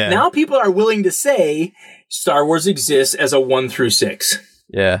now. Yeah. Now people are willing to say Star Wars exists as a 1 through 6.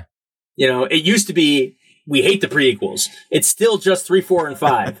 Yeah. You know, it used to be, we hate the prequels. It's still just 3, 4, and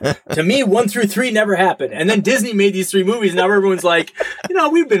 5. To me, 1 through 3 never happened. And then Disney made these 3 movies. Now everyone's like, you know,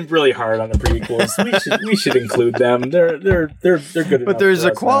 we've been really hard on the prequels. We should include them. They're good enough. But there's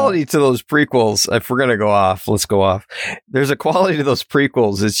a quality to those prequels. If we're gonna go off, let's go off. There's a quality to those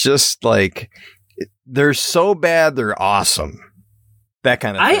prequels. It's just like, they're so bad they're awesome. That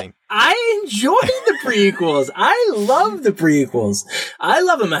kind of thing. I enjoyed the prequels. I love the prequels. I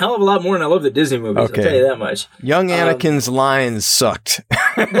love them a hell of a lot more than I love the Disney movies. Okay. I'll tell you that much. Young Anakin's lines sucked.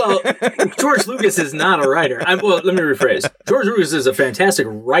 Well, George Lucas is not a writer. Let me rephrase. George Lucas is a fantastic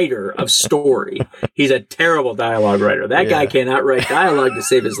writer of story. He's a terrible dialogue writer. That guy cannot write dialogue to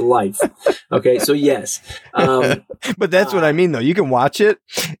save his life. Okay, so yes. But that's what I mean, though. You can watch it,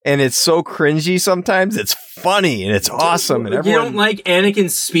 and it's so cringy sometimes. It's funny, and it's awesome. And You don't like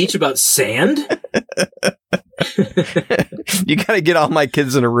Anakin's speech about sand? You got to get all my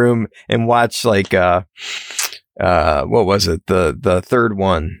kids in a room and watch, like, what was it? The third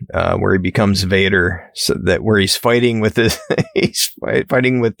one, where he becomes Vader, where he's fighting with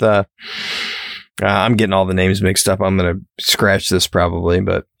I'm getting all the names mixed up. I'm going to scratch this probably,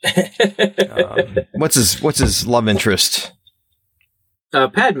 but what's his love interest?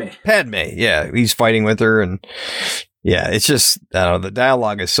 Padme. Yeah, he's fighting with her, and yeah, it's just, I don't know, the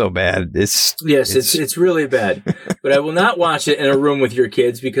dialogue is so bad. It's really bad. But I will not watch it in a room with your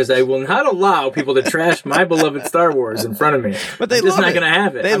kids, because I will not allow people to trash my beloved Star Wars in front of me. But I'm just not going to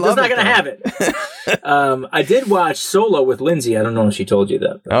have it. I'm just not going to have it. I did watch Solo with Lindsay. I don't know if she told you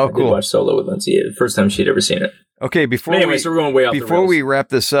that. Oh, cool. I did watch Solo with Lindsay. The first time she'd ever seen it. Okay, so we're going way off the rails. we wrap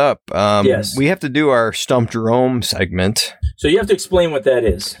this up, yes, we have to do our Stump Jerome segment. So you have to explain what that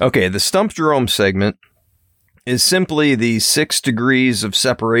is. Okay, the Stump Jerome segment is simply the 6 degrees of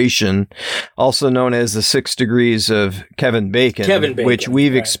separation, also known as the 6 degrees of Kevin Bacon, which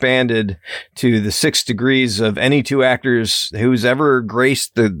we've expanded to the 6 degrees of any 2 actors who's ever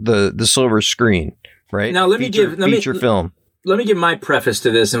graced the silver screen, right? Now, feature film. Let me give my preface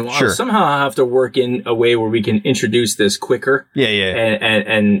to this, and sure. Somehow I'll have to work in a way where we can introduce this quicker. Yeah.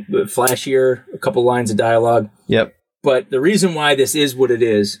 And flashier, a couple lines of dialogue. Yep. But the reason why this is what it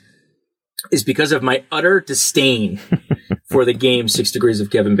is because of my utter disdain for the game 6 Degrees of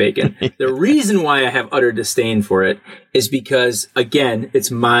Kevin Bacon. The reason why I have utter disdain for it is because, again,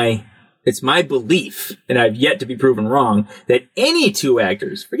 it's my belief, and I've yet to be proven wrong, that any 2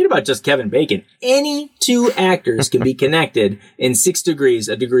 actors, forget about just Kevin Bacon, any 2 actors can be connected in 6 degrees,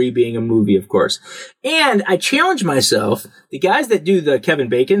 a degree being a movie, of course. And I challenge myself, the guys that do the Kevin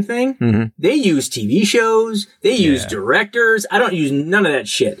Bacon thing, they use TV shows, they use directors. I don't use none of that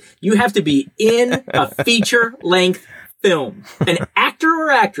shit. You have to be in a feature-length film, an actor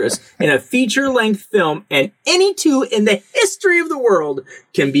or actress in a feature-length film, and any 2 in the history of the world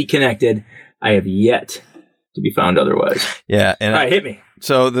can be connected. I have yet to be found otherwise. Yeah. And all right, hit me.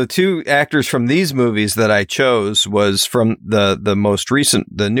 So the 2 actors from these movies that I chose was from the most recent,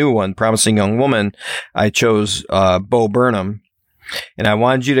 the new one, Promising Young Woman. I chose Bo Burnham, and I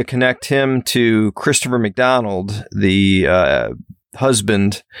wanted you to connect him to Christopher McDonald, the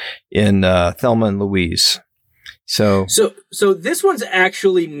husband in Thelma and Louise. So this one's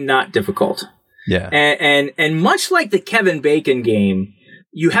actually not difficult. Yeah. And much like the Kevin Bacon game,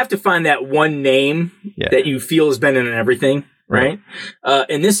 you have to find that one name that you feel has been in everything, right?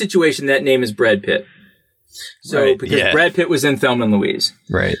 In this situation, that name is Brad Pitt. So because Brad Pitt was in Thelma and Louise.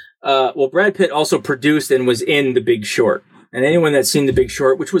 Right. Well, Brad Pitt also produced and was in The Big Short. And anyone that's seen The Big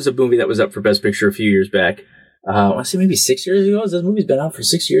Short, which was a movie that was up for Best Picture a few years back, I want to say maybe 6 years ago. This movie's been out for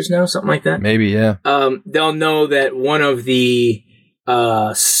 6 years now, something like that. Maybe, yeah. They'll know that one of the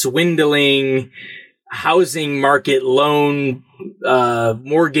swindling housing market loan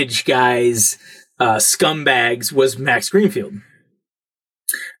mortgage guys, scumbags, was Max Greenfield,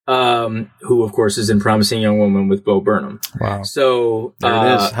 who of course is in Promising Young Woman with Bo Burnham. Wow. So there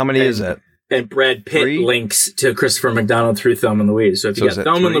it is. How many is that? And Brad Pitt 3? links to Christopher McDonald through Thelma and Louise. So if you got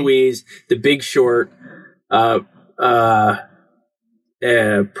Thelma and 3? Louise, The Big Short,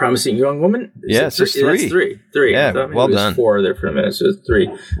 Promising Young Woman. Yes, it's 3. That's 3. Yeah, well done. 4 there for a minute, so it's 3.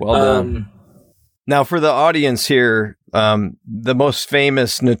 Well done. Now, for the audience here, the most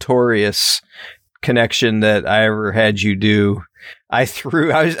famous, notorious connection that I ever had you do, I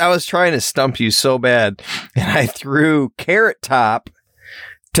was trying to stump you so bad, and I threw Carrot Top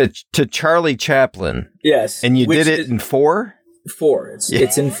to Charlie Chaplin. Yes. And you did it in 4? 4.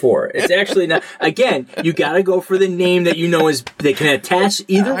 It's in 4. It's actually not. Again, you got to go for the name that you know is they can attach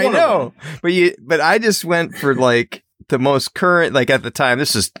either one. I know, but I just went for like the most current. Like at the time,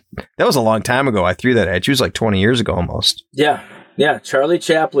 that was a long time ago. I threw that at you. It was like 20 years ago almost. Yeah, Charlie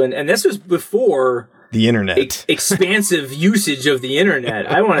Chaplin, and this was before the internet, expansive usage of the internet.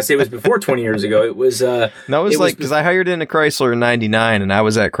 I want to say it was before 20 years ago. It was. No, it was like because I hired into Chrysler in '99, and I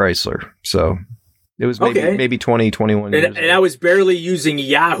was at Chrysler, so. It was maybe 20, 21 years. And I was barely using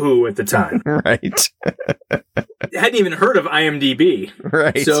Yahoo at the time. Right. I hadn't even heard of IMDb.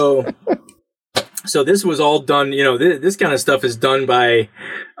 Right. So this was all done, this kind of stuff is done by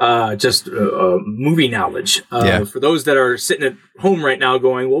just movie knowledge. For those that are sitting at home right now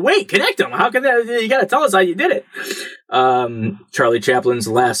going, well, wait, connect them. How can that? You got to tell us how you did it. Charlie Chaplin's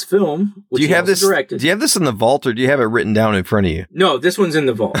last film, which he also directed. Do you have this in the vault, or do you have it written down in front of you? No, this one's in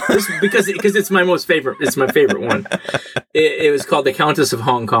the vault. Because it's my most favorite. It's my favorite one. It was called The Countess of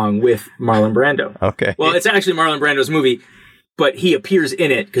Hong Kong with Marlon Brando. Okay. Well, it's actually Marlon Brando's movie, but he appears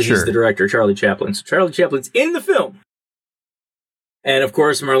in it because he's the director, Charlie Chaplin. So Charlie Chaplin's in the film. And, of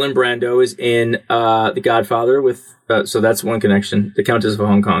course, Marlon Brando is in The Godfather with... so that's one connection. The Countess of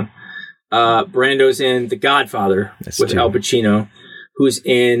Hong Kong. Brando's in The Godfather with Al Pacino, who's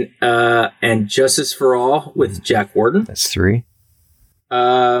in And Justice for All with Jack Warden. That's 3.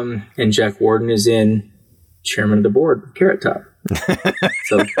 And Jack Warden is in Chairman of the Board with Carrot Top.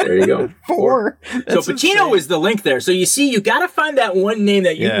 So there you go. 4. So Pacino is the link there. So you see, you got to find that one name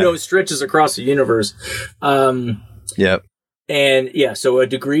that you know stretches across the universe. Yep. And so A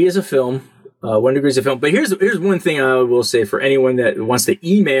Degree is a film. 1 Degree is a film. But here's one thing I will say for anyone that wants to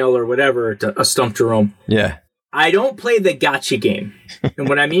email or whatever to Stump Jerome. Yeah. I don't play the gotcha game. And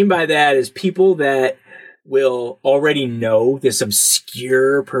what I mean by that is people that will already know this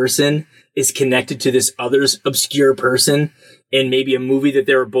obscure person is connected to this other obscure person in maybe a movie that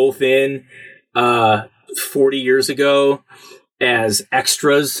they were both in 40 years ago as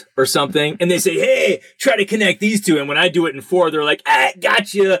extras or something. And they say, hey, try to connect these two. And when I do it in 4, they're like,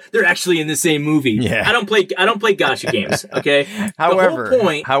 gotcha. They're actually in the same movie. Yeah. I don't play gotcha games. Okay.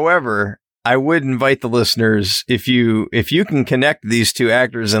 However, I would invite the listeners, if you can connect these two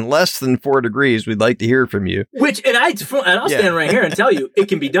actors in less than 4 degrees, we'd like to hear from you. And I'll stand right here and tell you it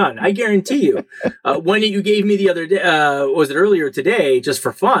can be done. I guarantee you. One that you gave me the other day, was it earlier today, just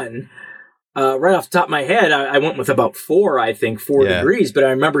for fun? Right off the top of my head, I went with about 4, I think, 4 degrees. But I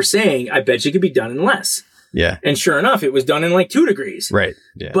remember saying, I bet you could be done in less. Yeah. And sure enough, it was done in like 2 degrees. Right.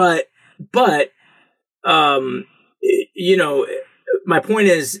 Yeah. But my point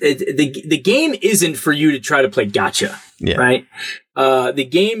is, the game isn't for you to try to play gotcha, right? The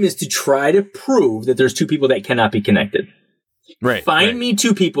game is to try to prove that there's 2 people that cannot be connected. Right. Find me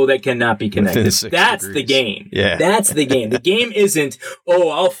 2 people that cannot be connected. That's the game. Yeah. That's the game. The game isn't,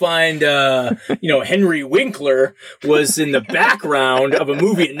 I'll find, Henry Winkler was in the background of a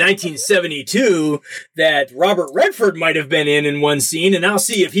movie in 1972 that Robert Redford might have been in one scene, and I'll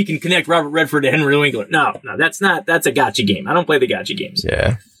see if he can connect Robert Redford to Henry Winkler. No, that's a gotcha game. I don't play the gotcha games.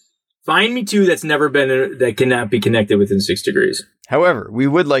 Yeah. Find me 2 that's never been, that cannot be connected within 6 degrees. However, we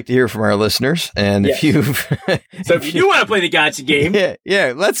would like to hear from our listeners, and if you've... So if you do want to play the gotcha game...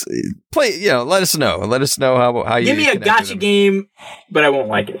 Yeah, let's play, let us know. Let us know how you... Give me a gotcha game, but I won't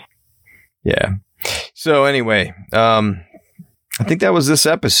like it. Yeah. So anyway, I think that was this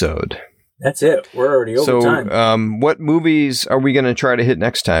episode. That's it. We're already over time. So what movies are we going to try to hit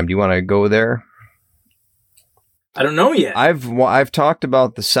next time? Do you want to go there? I don't know yet. I've talked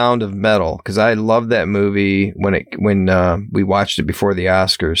about The Sound of Metal because I loved that movie when we watched it before the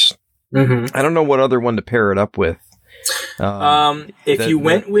Oscars. Mm-hmm. I don't know what other one to pair it up with.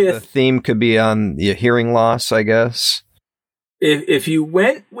 The theme could be on hearing loss, I guess. If you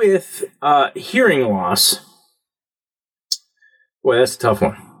went with hearing loss, boy, that's a tough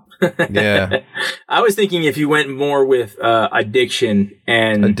one. Yeah. I was thinking if you went more with addiction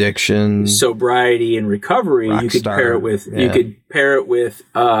sobriety and recovery, you could pair it with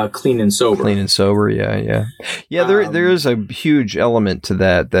clean and sober. Clean and sober, yeah. There is a huge element to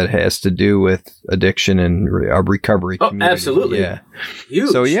that has to do with addiction and recovery. Oh, community. Absolutely. Yeah.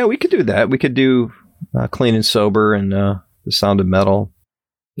 Huge. So yeah, we could do that. We could do clean and sober and The Sound of Metal.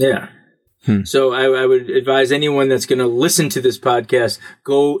 Yeah. So I would advise anyone that's going to listen to this podcast,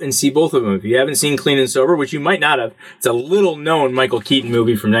 go and see both of them. If you haven't seen Clean and Sober, which you might not have, it's a little known Michael Keaton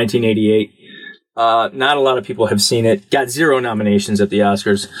movie from 1988. Not a lot of people have seen it. Got 0 nominations at the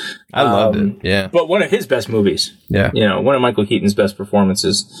Oscars. I loved it. Yeah. But one of his best movies. Yeah. One of Michael Keaton's best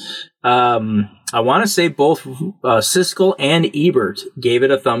performances. I want to say both Siskel and Ebert gave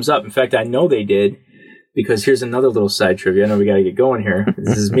it a thumbs up. In fact, I know they did. Because here's another little side trivia. I know we got to get going here.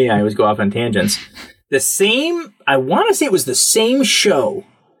 This is me. I always go off on tangents. I want to say it was the same show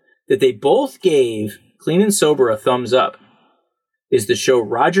that they both gave Clean and Sober a thumbs up is the show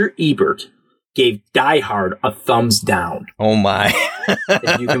Roger Ebert gave Die Hard a thumbs down. Oh my.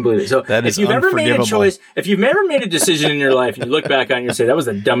 If you can believe it. So that is if you've ever made a choice, if you've ever made a decision in your life and you look back on it and you say, that was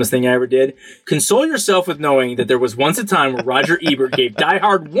the dumbest thing I ever did, console yourself with knowing that there was once a time where Roger Ebert gave Die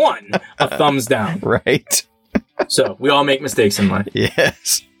Hard 1 a thumbs down. Right. So we all make mistakes in life.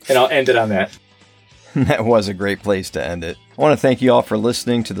 Yes. And I'll end it on that. That was a great place to end it. I want to thank you all for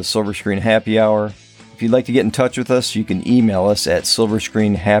listening to the Silver Screen Happy Hour. If you'd like to get in touch with us, you can email us at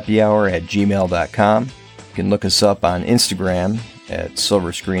silverscreenhappyhour@gmail.com. You can look us up on Instagram at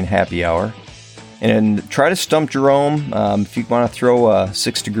Silver Screen Happy Hour. And try to stump Jerome. If you want to throw a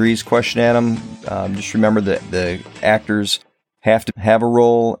 6 Degrees question at him, just remember that the actors have to have a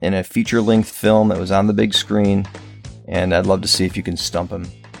role in a feature-length film that was on the big screen. And I'd love to see if you can stump him.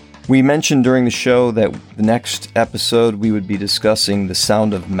 We mentioned during the show that the next episode we would be discussing The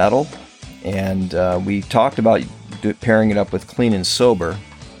Sound of Metal. And we talked about pairing it up with Clean and Sober.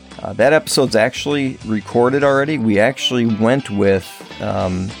 That episode's actually recorded already. We actually went with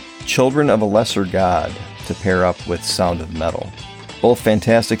Children of a Lesser God to pair up with Sound of Metal. Both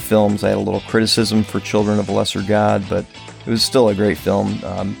fantastic films. I had a little criticism for Children of a Lesser God, but it was still a great film.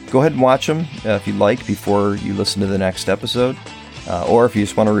 Go ahead and watch them if you'd like before you listen to the next episode. Or if you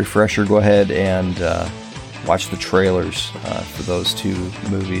just want a refresher, go ahead and watch the trailers for those 2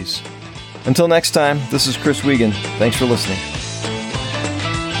 movies. Until next time, this is Chris Wiegand. Thanks for listening.